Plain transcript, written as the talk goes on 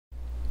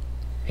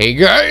Hey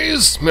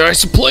guys,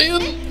 nice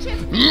playing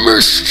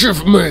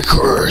Mischief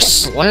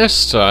Makers.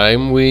 Last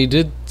time we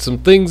did some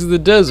things in the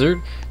desert,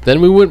 then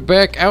we went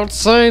back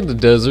outside the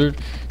desert.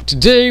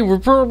 Today we're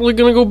probably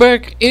gonna go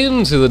back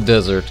into the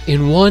desert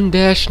in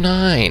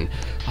 1-9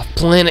 of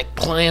Planet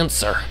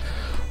Clancer.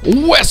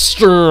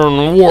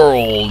 Western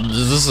World.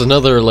 Is this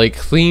another like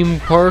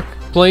theme park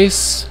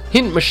place?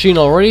 Hint machine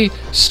already,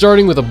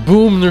 starting with a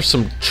boom. There's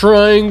some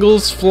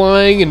triangles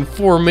flying in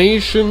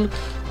formation.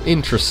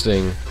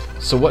 Interesting.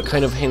 So what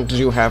kind of hint do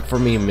you have for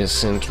me,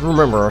 Miss Hint?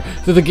 Remember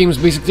that the game's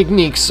basic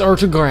techniques are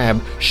to grab,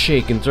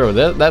 shake, and throw.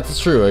 That's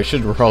true. I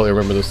should probably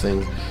remember those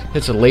things.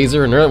 It's a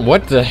laser and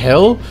what the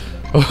hell?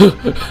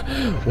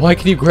 Why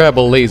can you grab a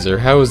laser?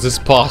 How is this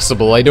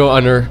possible? I don't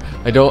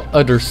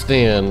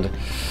understand.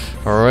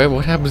 Alright,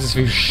 what happens if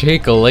you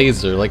shake a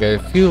laser? Like, I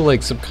feel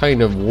like some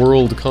kind of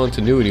world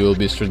continuity will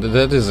be destroyed.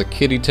 That is a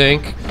kitty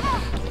tank.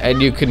 And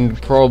you can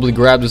probably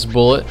grab this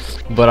bullet,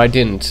 but I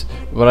didn't.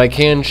 But I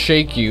can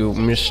shake you,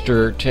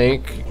 Mr.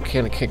 Tank.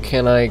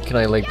 Can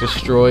I like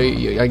destroy?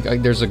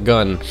 There's a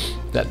gun.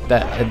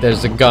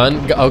 There's a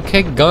gun.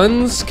 Okay,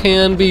 guns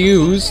can be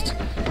used,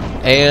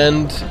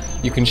 and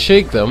you can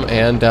shake them.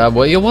 And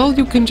well,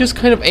 you can just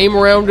kind of aim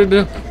around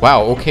it.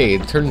 Wow. Okay,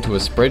 it turned into a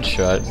spread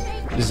shot.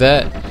 Is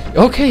that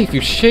okay? If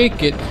you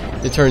shake it,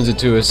 it turns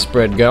into a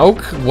spread gun.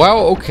 Okay, wow.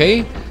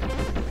 Okay.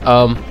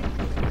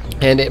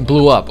 And it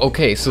blew up.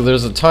 Okay, so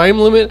there's a time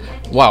limit.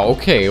 Wow,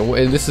 okay,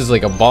 and this is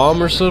like a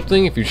bomb or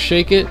something. If you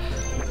shake it,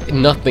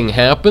 nothing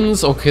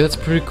happens. Okay, that's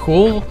pretty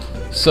cool.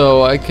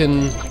 So I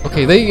can...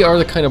 Okay, they are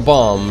the kind of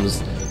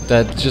bombs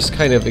that just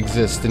kind of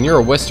exist. And you're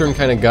a Western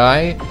kind of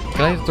guy.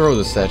 Can I throw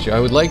this at you? I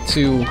would like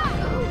to...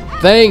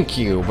 Thank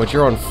you, but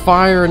you're on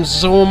fire and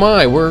so am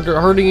I. We're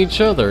hurting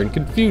each other and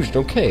confusion.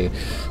 Okay,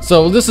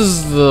 so this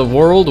is the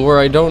world where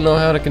I don't know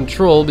how to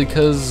control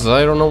because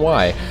I don't know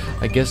why.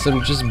 I guess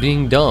I'm just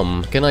being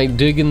dumb. Can I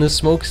dig in this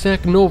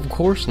smokestack? No, of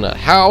course not.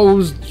 How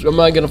am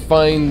I gonna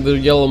find the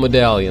yellow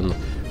medallion?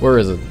 Where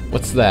is it?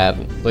 What's that?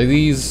 Like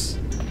these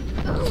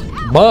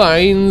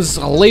mines,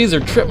 laser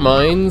trip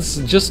mines,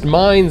 just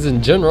mines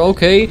in general.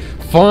 Okay,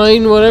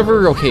 fine,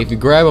 whatever. Okay, if you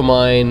grab a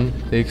mine,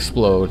 they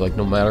explode. Like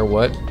no matter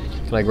what.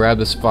 Can I grab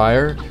this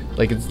fire?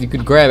 Like you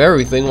could grab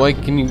everything. Why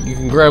can you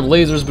can grab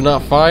lasers but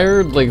not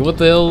fire? Like what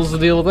the hell is the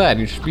deal with that?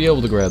 You should be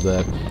able to grab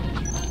that.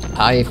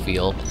 I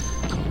feel.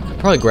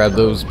 Probably grab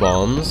those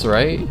bombs,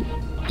 right?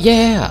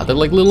 Yeah, they're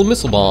like little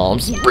missile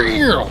bombs.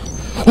 Oh,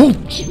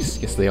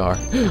 jeez. Yes, they are.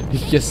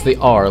 Yes, they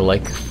are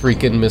like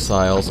freaking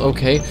missiles.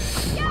 Okay.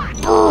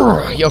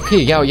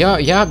 Okay, yeah,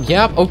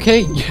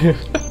 okay.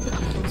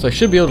 So I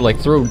should be able to like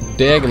throw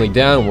diagonally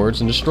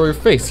downwards and destroy your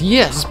face.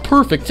 Yes,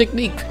 perfect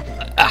technique.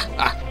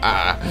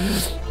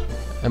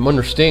 I'm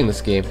understanding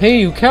this game. Hey,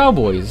 you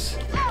cowboys.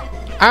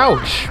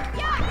 Ouch.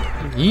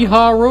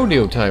 Yeehaw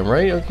rodeo time,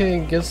 right?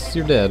 Okay, guess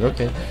you're dead.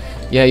 Okay.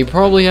 Yeah, you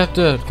probably have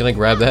to... Can I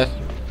grab that?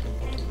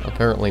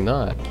 Apparently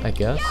not, I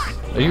guess.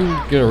 Are you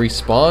gonna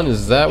respawn?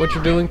 Is that what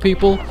you're doing,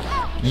 people?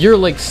 You're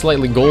like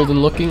slightly golden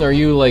looking. Are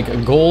you like a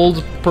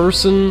gold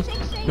person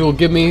who will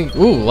give me...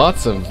 Ooh,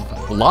 lots of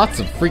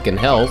freaking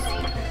health.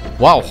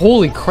 Wow,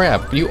 holy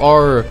crap. You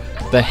are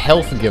the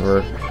health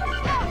giver.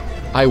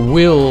 I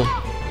will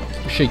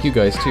shake you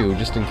guys too,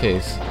 just in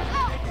case.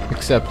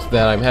 Except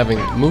that I'm having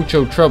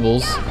mucho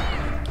troubles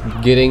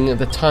getting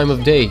the time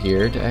of day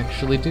here to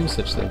actually do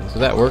such things. So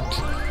that worked.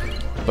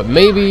 But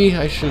maybe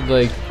I should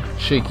like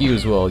shake you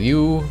as well.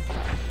 You...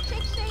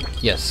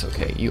 Yes,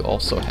 okay. You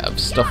also have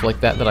stuff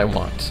like that I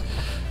want.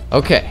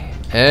 Okay.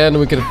 And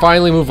we can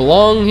finally move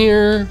along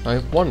here. I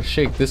want to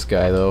shake this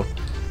guy though.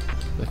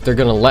 If they're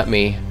gonna let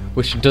me.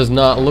 Which does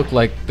not look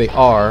like they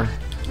are.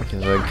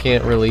 Because I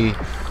can't really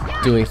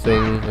do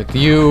anything with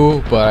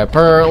you. But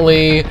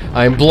apparently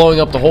I'm blowing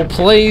up the whole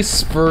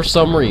place for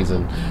some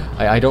reason.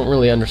 I don't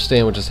really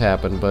understand what just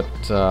happened, but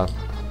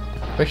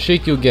if I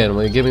shake you again,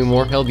 will you give me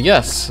more health?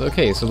 Yes!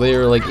 Okay, so they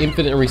are like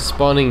infinite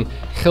respawning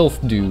health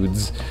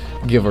dudes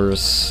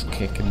givers.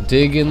 Okay, I can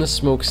dig in the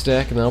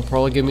smokestack and that'll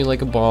probably give me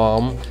like a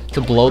bomb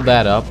to blow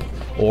that up,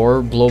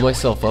 or blow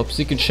myself up, so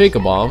you can shake a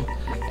bomb,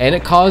 and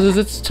it causes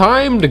its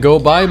time to go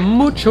by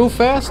mucho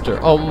faster.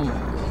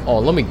 Oh,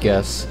 let me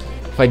guess.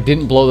 If I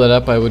didn't blow that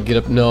up, I would get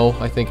up. No,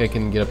 I think I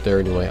can get up there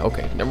anyway.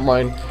 Okay, never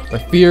mind. My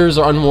fears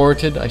are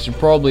unwarranted. I should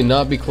probably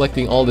not be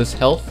collecting all this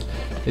health.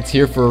 It's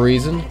here for a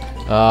reason.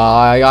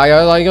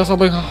 I guess I'll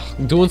be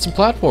doing some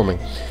platforming.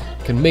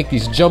 I can make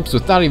these jumps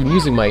without even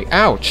using my...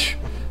 Ouch!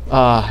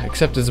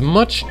 Except it's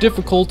much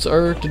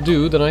difficulter to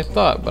do than I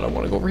thought. But I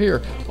want to go over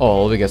here.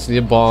 Oh, I guess I need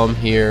a bomb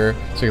here.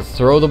 So I can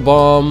throw the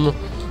bomb.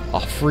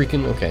 Oh,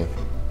 freaking... Okay.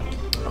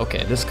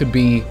 Okay, this could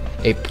be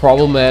a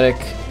problematic...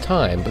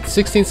 time, but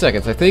 16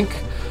 seconds. I think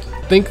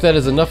that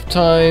is enough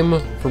time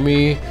for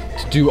me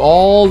to do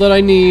all that I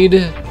need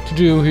to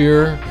do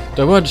here.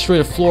 Do I want to destroy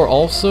the floor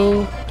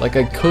also? Like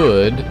I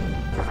could.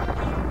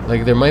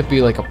 Like there might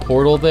be like a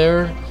portal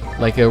there,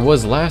 like there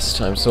was last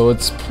time, so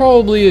it's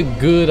probably a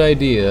good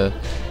idea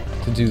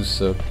to do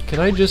so. Can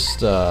I just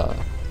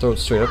throw it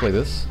straight up like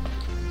this?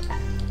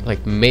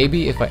 Like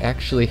maybe if I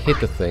actually hit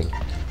the thing.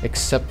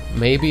 Except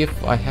maybe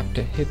if I have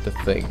to hit the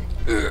thing.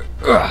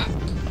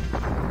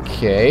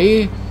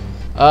 Okay.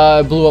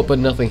 I blew up but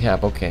nothing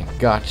happened. Okay,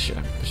 gotcha.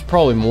 There's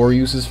probably more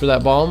uses for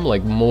that bomb,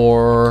 like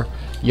more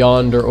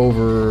yonder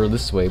over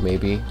this way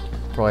maybe.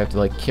 Probably have to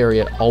like carry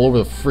it all over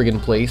the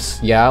friggin'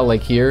 place. Yeah,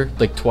 like here,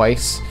 like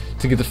twice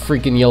to get the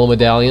freaking yellow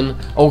medallion.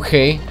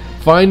 Okay,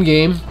 fine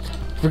game.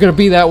 If we're gonna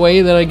be that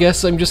way, then I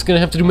guess I'm just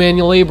gonna have to do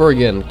manual labor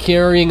again.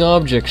 Carrying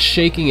objects,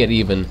 shaking it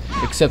even.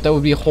 Except that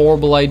would be a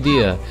horrible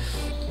idea.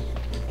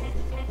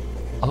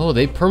 Oh,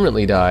 they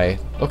permanently die.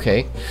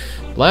 Okay.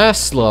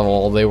 Last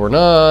level, they were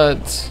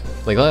not...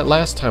 Like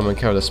last time I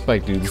encountered the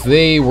spike dudes,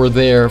 they were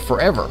there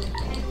forever.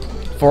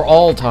 For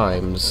all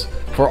times.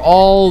 For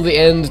all the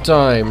end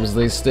times,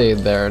 they stayed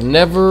there.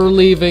 Never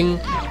leaving,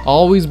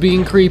 always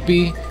being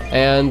creepy,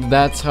 and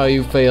that's how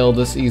you fail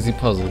this easy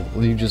puzzle.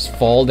 You just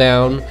fall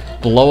down,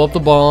 blow up the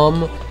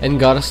bomb, and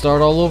gotta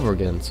start all over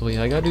again. So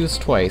yeah, I gotta do this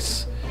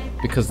twice,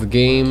 because the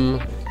game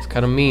is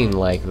kind of mean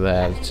like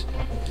that.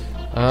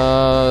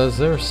 Is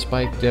there a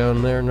spike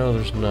down there? No,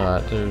 there's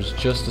not. There's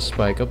just a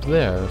spike up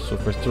there. So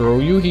if I throw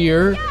you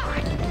here...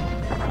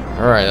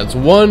 Alright, that's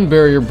one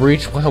barrier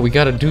breach. Wow, we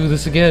gotta do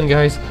this again,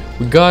 guys.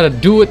 We gotta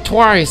do it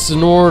twice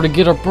in order to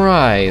get a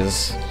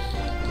prize.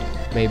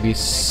 Maybe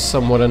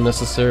somewhat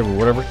unnecessary, but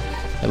whatever.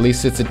 At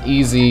least it's an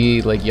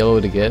easy, like, yellow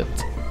to get.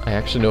 I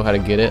actually know how to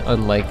get it,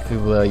 unlike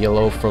the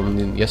yellow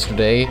from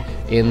yesterday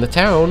in the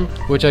town,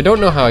 which I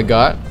don't know how I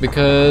got,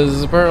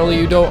 because apparently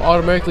you don't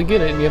automatically get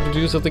it, and you have to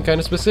do something kind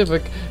of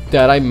specific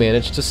that I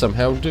managed to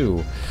somehow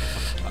do.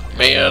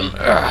 Man,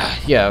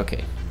 yeah,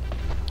 okay.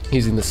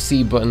 Using the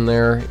C button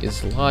there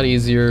is a lot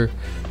easier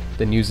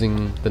than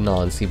using the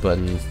non-C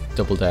button.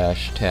 Double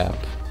dash, tap,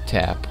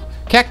 tap.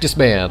 Cactus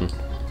Man!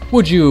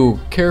 Would you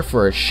care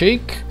for a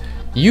shake?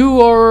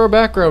 You are a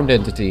background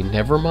entity,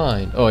 never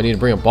mind. Oh, I need to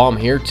bring a bomb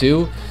here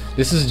too?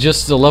 This is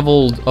just a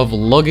level of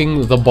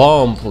lugging the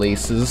bomb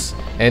places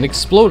and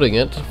exploding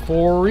it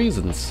for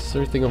reasons. Is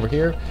there anything over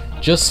here?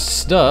 Just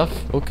stuff.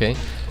 Okay.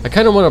 I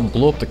kind of want to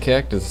blow up the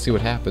cactus and see what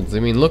happens. I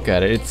mean, look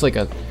at it. It's like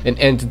an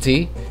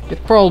entity.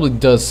 It probably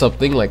does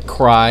something like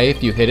cry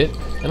if you hit it.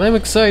 And I'm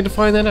excited to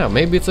find that out.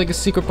 Maybe it's like a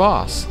secret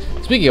boss.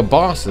 Speaking of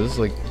bosses,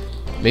 like,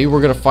 maybe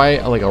we're going to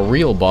fight like a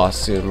real boss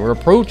soon. We're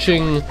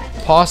approaching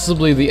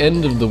possibly the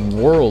end of the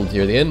world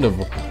here, the end of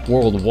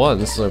World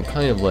 1, so I'm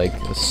kind of like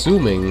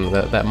assuming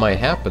that that might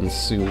happen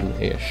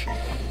soon-ish.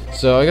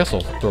 So I guess I'll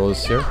throw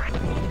this here.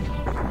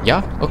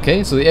 Yeah,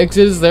 okay, so the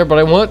exit is there, but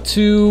I want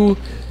to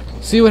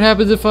see what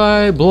happens if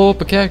I blow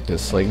up a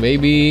cactus. Like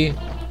maybe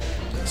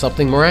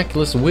something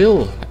miraculous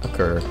will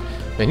occur.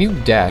 Man, you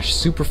dash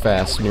super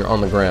fast when you're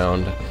on the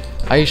ground.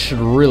 I should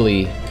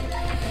really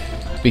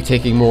be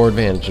taking more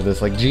advantage of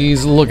this. Like,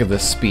 geez, look at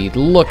this speed.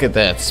 Look at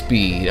that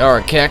speed.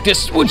 Alright,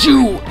 cactus, would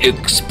you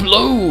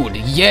explode?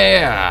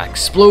 Yeah,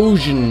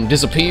 explosion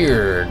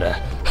disappeared.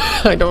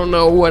 I don't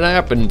know what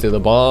happened to the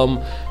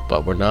bomb,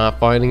 but we're not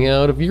finding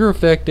out if you're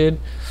affected.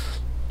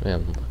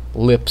 Man,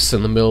 lips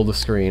in the middle of the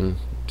screen.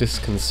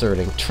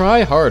 Disconcerting.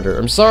 Try harder.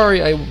 I'm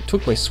sorry I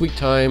took my sweet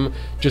time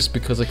just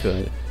because I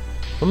could.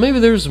 Well, maybe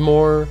there's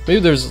more. Maybe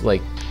there's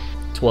like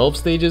 12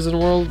 stages in the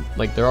world.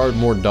 Like, there are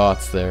more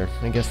dots there.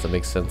 I guess that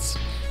makes sense.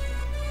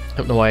 I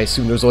don't know why I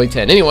assumed there's only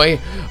 10. Anyway,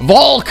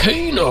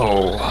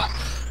 Volcano!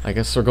 I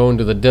guess we're going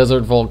to the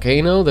desert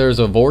volcano. There's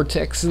a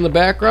vortex in the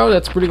background.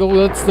 That's pretty cool.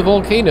 That's the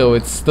volcano.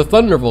 It's the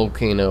thunder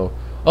volcano.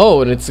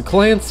 Oh, and it's a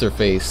Clancer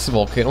face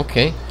volcano.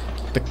 Okay.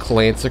 The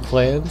Clancer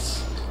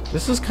clans.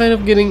 This is kind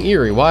of getting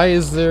eerie. Why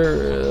is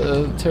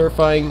there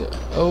terrifying...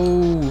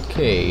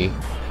 Okay.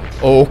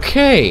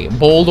 Okay.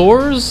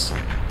 Boulders?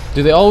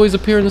 Do they always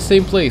appear in the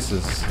same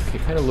places?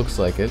 It kind of looks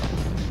like it.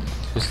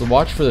 Just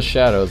watch for the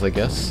shadows, I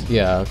guess.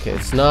 Yeah, okay.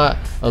 It's not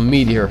a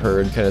meteor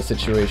herd kind of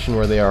situation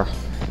where they are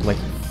like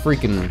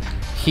freaking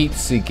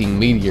heat-seeking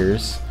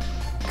meteors.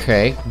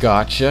 Okay,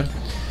 gotcha.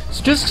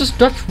 So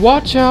just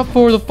watch out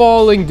for the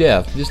falling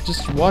death.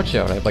 Just watch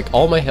out. I have like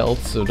all my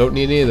health, so don't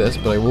need any of this,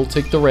 but I will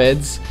take the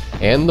reds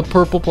and the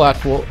purple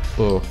platform.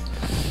 Oh,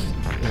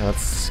 yeah,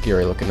 that's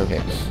scary looking.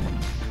 Okay,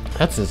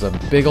 that's just a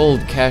big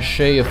old cache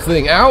of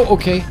thing. Ow.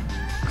 Okay.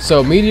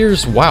 So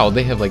meteors, wow,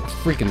 they have like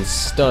freaking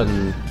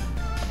stun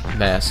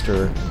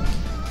master.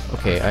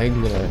 Okay,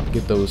 I'm gonna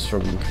get those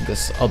from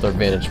this other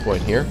vantage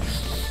point here,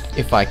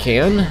 if I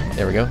can.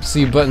 There we go.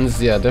 C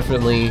buttons, yeah,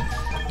 definitely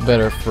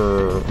better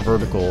for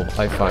vertical,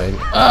 I find.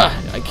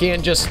 I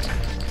can't just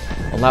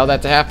allow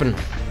that to happen.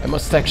 I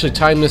must actually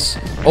time this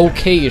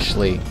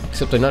okay-ishly,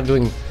 except I'm not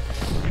doing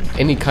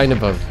any kind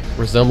of a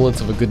resemblance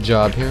of a good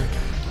job here.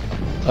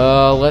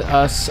 Let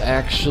us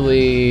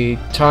actually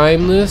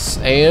time this,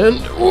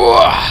 and...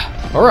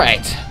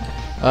 Alright.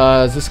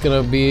 Is this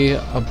gonna be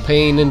a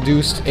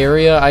pain-induced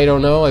area? I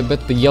don't know. I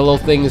bet the yellow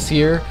thing is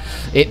here.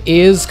 It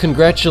is.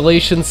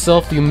 Congratulations,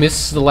 self. You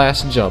missed the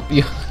last jump.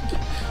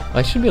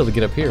 I should be able to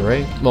get up here,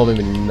 right? Well,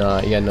 maybe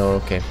not. Yeah, no,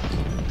 okay.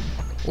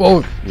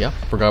 Whoa, yeah,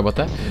 forgot about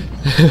that.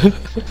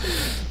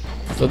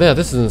 So yeah,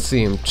 this doesn't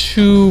seem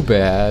too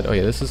bad. Oh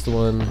yeah, this is the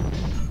one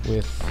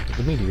with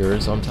the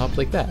meteors on top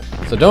like that.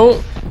 So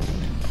don't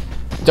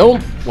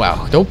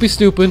Don't be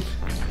stupid.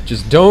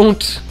 Just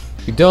don't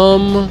be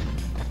dumb.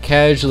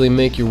 Casually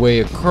make your way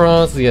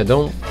across. Yeah,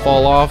 don't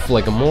fall off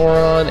like a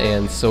moron.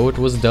 And so it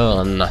was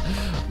done.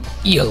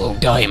 Yellow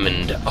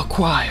diamond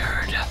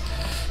acquired.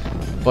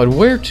 But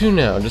where to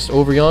now? Just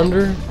over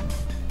yonder?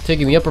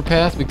 Taking the upper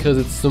path because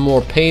it's the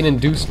more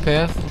pain-induced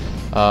path.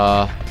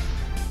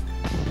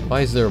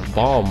 Why is there a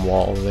bomb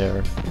wall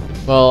there?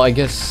 Well, I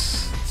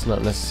guess it's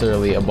not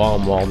necessarily a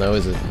bomb wall now,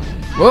 is it?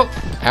 Whoa!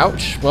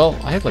 Ouch! Well,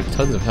 I have like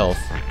tons of health.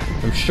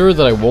 I'm sure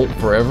that I won't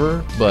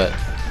forever, but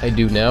I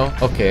do now.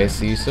 Okay, I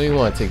see. So you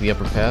want to take the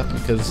upper path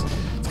because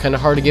it's kind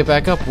of hard to get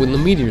back up when the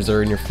meteors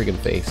are in your friggin'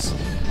 face.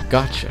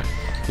 Gotcha.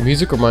 The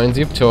music reminds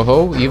me of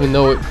Toho, even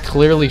though it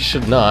clearly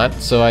should not,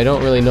 so I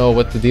don't really know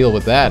what the deal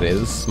with that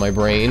is. My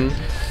brain.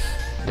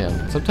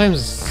 Yeah,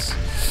 sometimes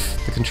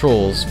the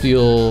controls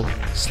feel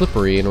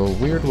slippery in a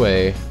weird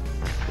way.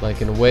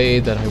 Like in a way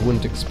that I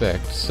wouldn't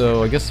expect.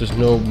 So I guess there's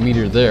no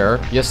meteor there.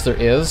 Yes, there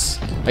is.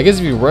 I guess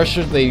if you rush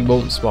it, they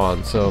won't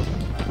spawn, so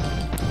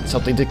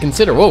something to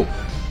consider. Whoa!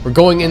 We're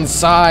going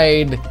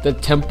inside the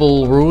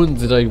temple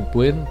ruins. Did I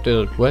win?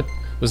 What?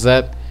 Was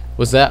that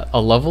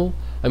a level?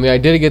 I mean, I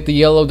did get the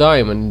yellow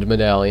diamond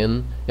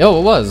medallion.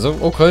 Oh, it was.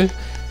 Okay.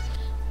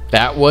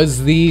 That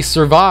was the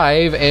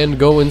survive and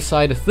go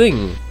inside a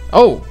thing.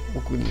 Oh!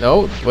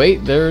 No,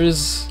 wait,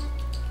 there's...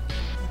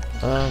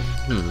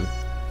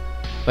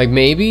 Like,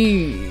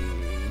 maybe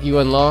you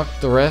unlock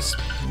the rest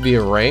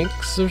via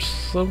ranks or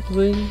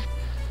something?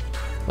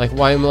 Like,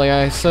 why am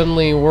I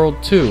suddenly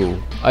World 2?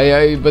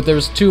 But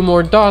there's 2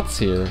 more dots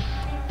here.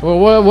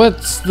 Well,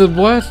 what's the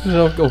what?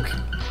 Okay.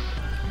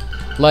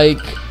 Like...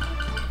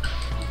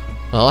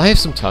 Well, I have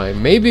some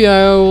time. Maybe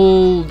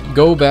I'll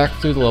go back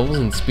through the levels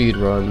and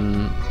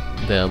speedrun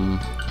them.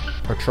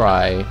 Or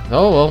try.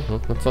 Oh,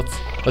 well,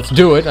 let's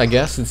do it, I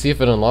guess, and see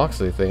if it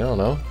unlocks anything. I don't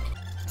know.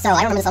 So,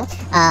 I don't remember this level.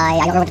 I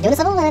don't remember what to do in this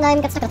level, and I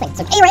got stuck on a thing.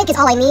 So, A rank is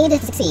all I need to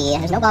succeed.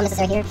 There's no bomb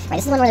necessary here. Right,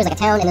 this is one where there's like a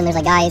town, and then there's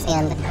like guys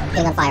and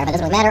getting on fire, but it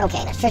doesn't really matter.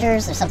 Okay, there's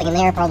treasures, there's something in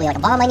there, probably like a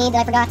bomb I need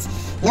that I forgot.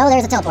 No,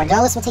 there's a teleport.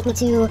 This will take me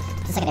to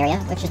the second area,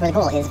 which is where the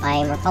goal is, if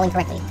I'm recalling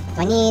correctly.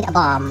 Do I need a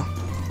bomb?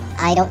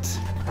 I don't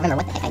remember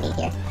what the heck I need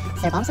here.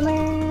 Is there a bomb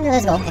somewhere?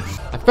 There's a goal. Okay.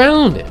 I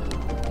found it!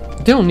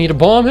 Don't need a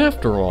bomb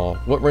after all.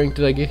 What rank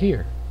did I get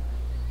here?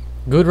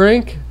 Good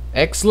rank?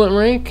 Excellent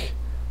rank?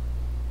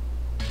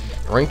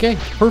 Rank A?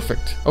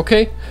 Perfect.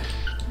 Okay.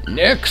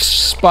 Next,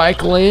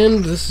 Spike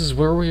Land. This is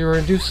where we are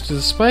introduced to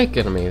the Spike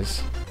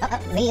enemies.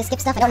 We skip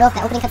stuff. I don't know if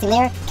the opening cutscene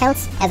there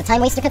counts as a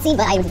time waster cutscene,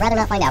 but I would rather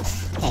not find out.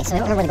 Okay, so I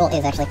don't remember where the goal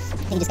is, actually. I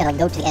think you just gotta like,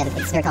 go to the end.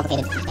 It's very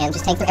complicated. And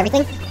just tank through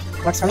everything.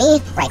 Works for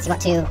me. Right, so you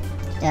want to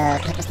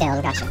put this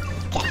down. Gotcha.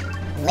 Okay.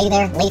 Lay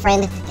there, lay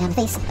friend, down the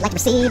face. I'd like to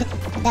proceed.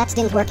 That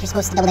didn't work. You're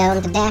supposed to double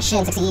down to dash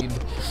and succeed.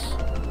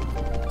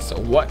 So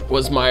what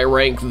was my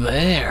rank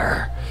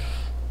there?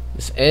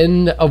 This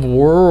end of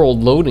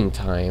world loading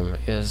time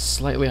is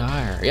slightly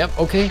higher. Yep,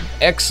 okay.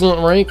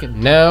 Excellent rank.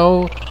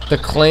 Now the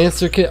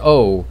Clancer kit.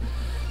 Oh.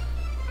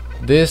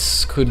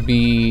 This could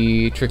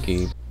be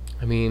tricky.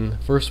 I mean,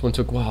 first one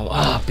took a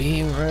while.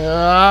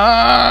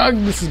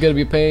 This is gonna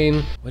be a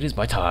pain. What is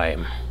my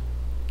time?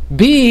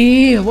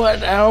 B! What?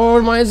 How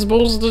am I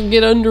supposed to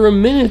get under a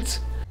minute?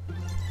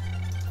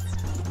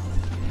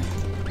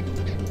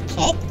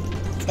 Okay,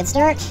 it's a good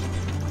start.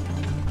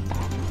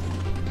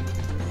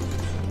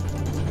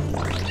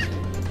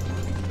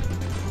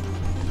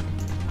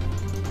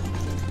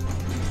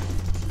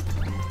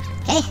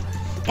 Okay,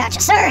 gotcha,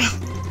 sir!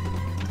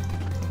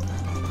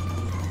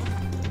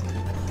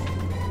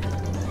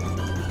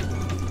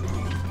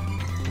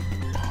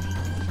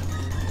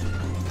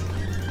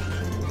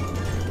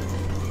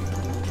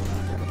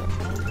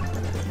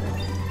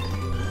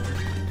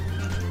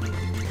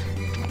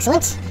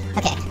 Excellent.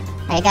 Okay,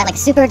 I got like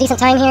super decent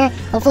time here.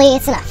 Hopefully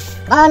it's enough.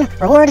 Come on,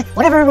 reward,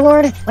 whatever,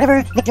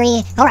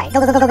 victory. Alright,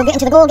 go, get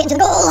into the goal,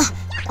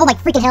 Oh my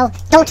freaking hell,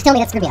 don't tell me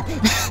that screwed me up.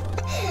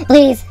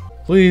 Please.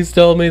 Please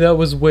tell me that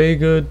was way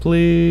good,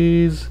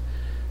 please.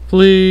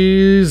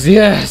 Please,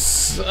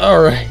 yes!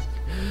 Alright.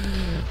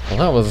 Well,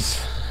 that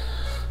was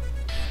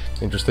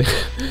interesting.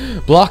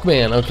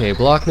 Blockman, okay,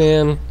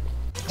 Blockman.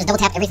 Just double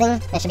tap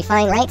everything, that should be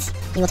fine, right?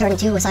 You will turn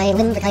into a Saiyan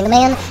Wind, the kind of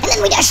man, and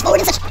then we dash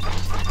forward in such...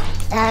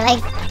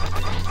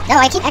 No,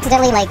 I keep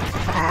accidentally, like,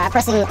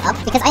 pressing up,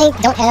 because I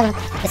don't have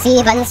the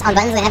C buttons on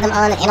buttons, I have them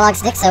on analog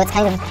sticks, so it's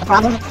kind of a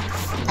problem.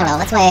 I don't know,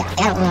 that's why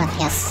I don't want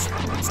to,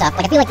 stuff.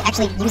 Like, I feel like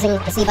actually using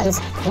the C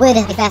buttons would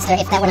be faster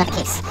if that were not the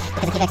case,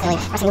 because I keep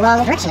accidentally pressing the wrong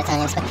direction at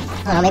times, but,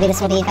 I don't know, maybe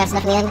this will be fast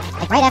enough in the end.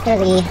 Like, right after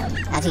the...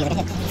 Oh, geez, I got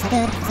hit.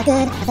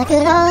 It's not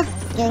good at all.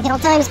 Getting hit all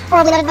the time is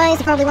probably not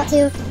advised, you probably want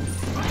to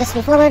just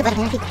move forward, but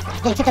I keep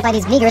getting tripped up by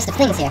these meagerest of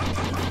things here.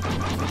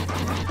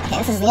 Okay,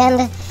 this is the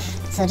end.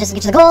 So just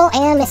get to the goal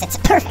and miss it.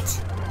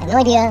 Perfect. I have no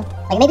idea.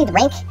 Like maybe the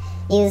rank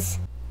is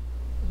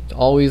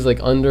always like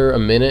under a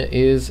minute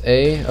is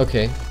A.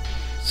 Okay.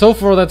 So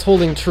far that's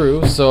holding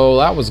true, so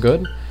that was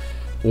good.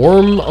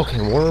 Worm.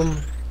 Okay, worm.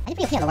 I did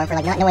pretty okay on the worm for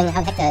like not knowing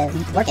how the heck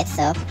to work it,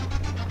 so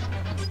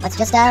let's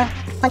just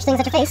punch things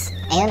at your face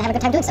and have a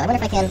good time doing so. I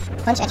wonder if I can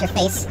punch at your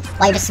face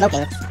while you're just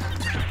smoking.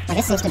 Like,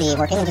 this seems to be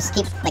working. Just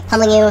keep, like,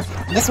 pummeling you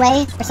this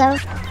way or so.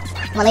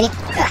 Come on, lady.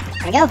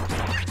 There we go.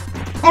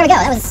 There we go.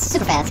 That was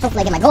super fast.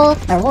 Hopefully I get my goal,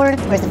 my reward.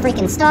 Where's the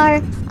freaking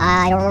star?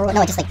 I don't remember.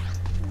 No, it just, like,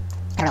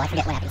 I don't know. I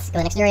forget what happens. Go to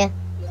the next area.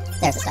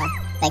 There's the star.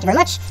 Thank you very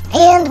much.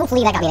 And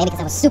hopefully that got me an A because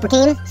I was super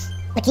keen.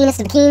 The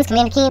keenest of the keens,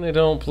 Commander Keen. I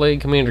don't play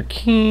Commander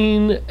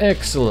Keen.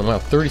 Excellent. Wow,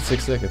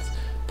 36 seconds.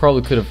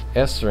 Probably could have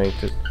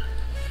S-ranked it.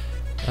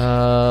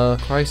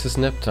 Crisis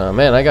Neptune.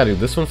 Man, I gotta do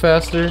this one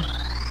faster.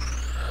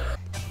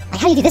 Like,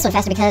 how do you do this one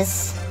faster?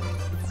 Because,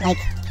 like,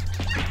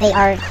 they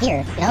are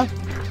here, you know?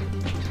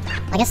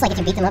 I guess, like, if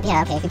you beat them up,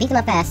 yeah, okay. If you beat them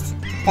up fast,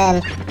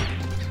 then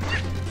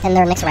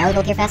their next round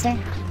will appear faster.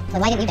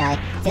 Like, why didn't you die?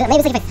 See, maybe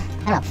it's like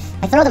if I don't know.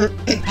 If I throw them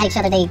at each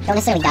other, they don't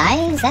necessarily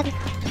die? Is that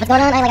what's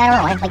going on? I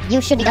don't know. Like, you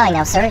should be dying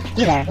now, sir.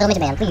 You there, little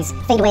midget man, please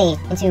fade away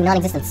into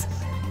non-existence.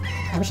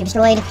 I wish you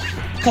destroyed.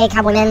 Okay,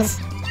 cowboy men's.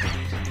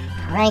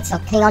 Alright, so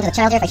hang on to the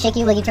child here. If I shake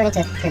you, will you turn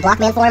into your block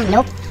man form?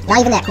 Nope.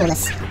 Not even that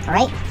coolness.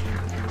 Alright?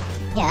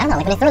 Yeah, I don't know.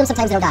 Like, when I throw them,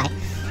 sometimes they don't die.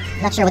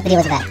 I'm not sure what the deal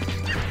is with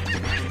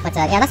that. But,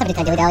 yeah, that's how we do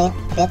kind of dilly-dally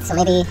a bit, so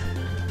maybe...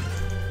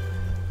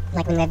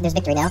 Like, when there's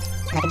victory now,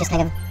 and I can just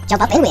kind of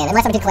jump up and win. And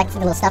last time I did collect the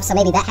little stuff, so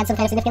maybe that had some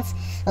kind of significance.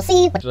 We'll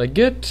see. What did I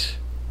get?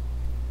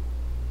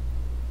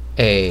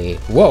 A...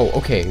 Whoa,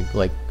 okay,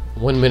 like,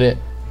 1 minute,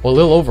 well, a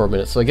little over a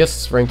minute, so I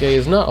guess rank A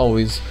is not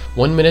always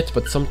 1 minute,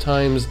 but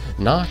sometimes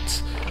not.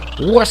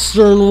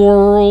 Western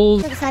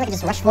world! This time I can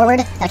just rush forward,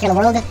 down here in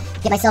the world,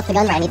 get myself the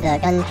gun where I need the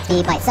gun to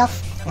be by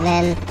itself, and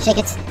then shake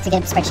it to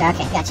get a spread shot.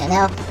 Okay, gotcha.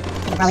 Now,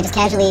 I can probably just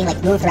casually,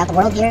 like, move throughout the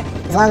world here,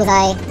 as long as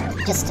I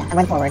just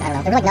run forward. I don't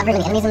know. There were, like, not very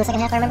many enemies in the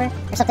second half, I remember,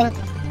 or something.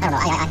 I don't know.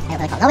 I don't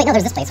really call it. Oh, wait, no,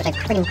 there's this place, which I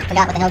freaking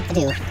forgot what the hell to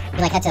do. We,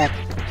 like, had to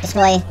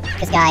destroy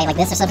this guy like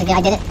this or something.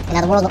 I did it, and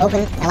now the world will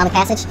open and allow me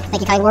passage.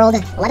 Thank you, kind world.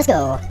 Let us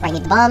go. Right, you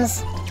need the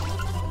bombs.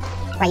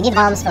 Right, you need the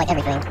bombs for, like,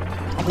 everything.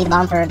 Like, you need the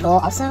bomb for goal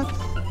also.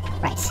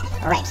 Right,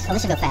 alright. Well,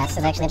 this should go fast,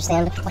 so I actually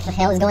understand what the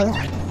hell is going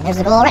on. And there's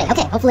the goal already.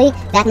 Okay, hopefully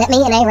that net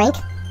me an A rank.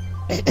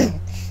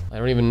 I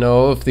don't even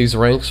know if these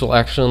ranks will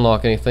actually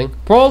unlock anything.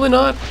 Probably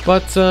not,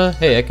 but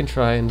hey, I can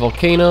try. In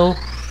Volcano,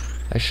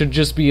 I should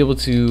just be able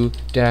to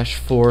dash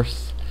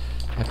forth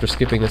after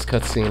skipping this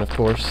cutscene, of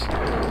course.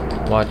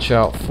 Watch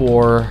out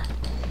for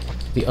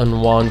the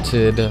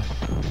unwanted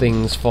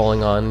things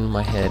falling on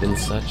my head and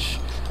such.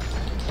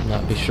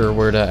 Not be sure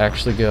where to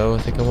actually go. I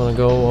think I want to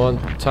go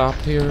on top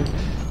here.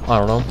 I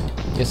don't know.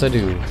 Yes, I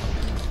do.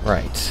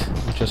 Right.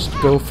 Just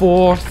go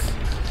forth.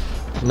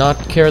 Not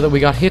care that we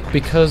got hit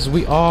because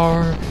we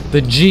are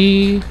the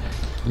G.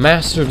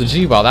 Master of the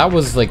G. Wow, that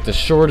was like the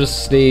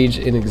shortest stage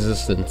in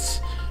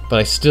existence. But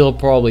I still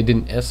probably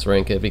didn't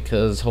S-rank it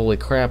because, holy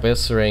crap,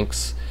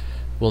 S-ranks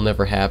will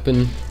never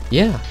happen.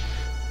 Yeah.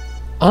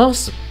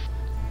 Awesome.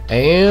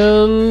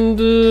 And,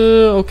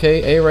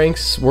 okay, A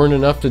ranks weren't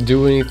enough to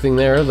do anything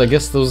there. I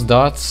guess those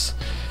dots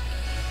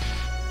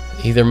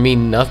either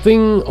mean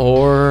nothing,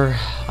 or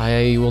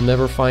I will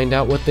never find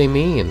out what they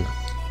mean.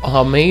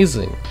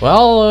 Amazing.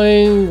 Well, I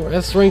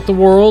S-ranked the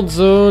world,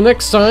 so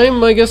next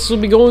time I guess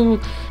we'll be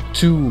going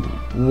to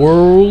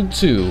World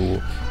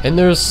 2. And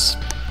there's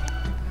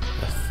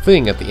a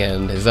thing at the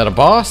end. Is that a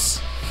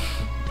boss?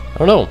 I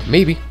don't know.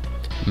 Maybe.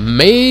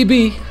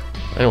 Maybe.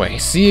 Anyway,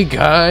 see you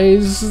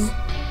guys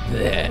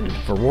then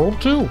for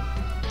World 2.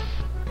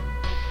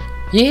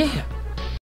 Yeah.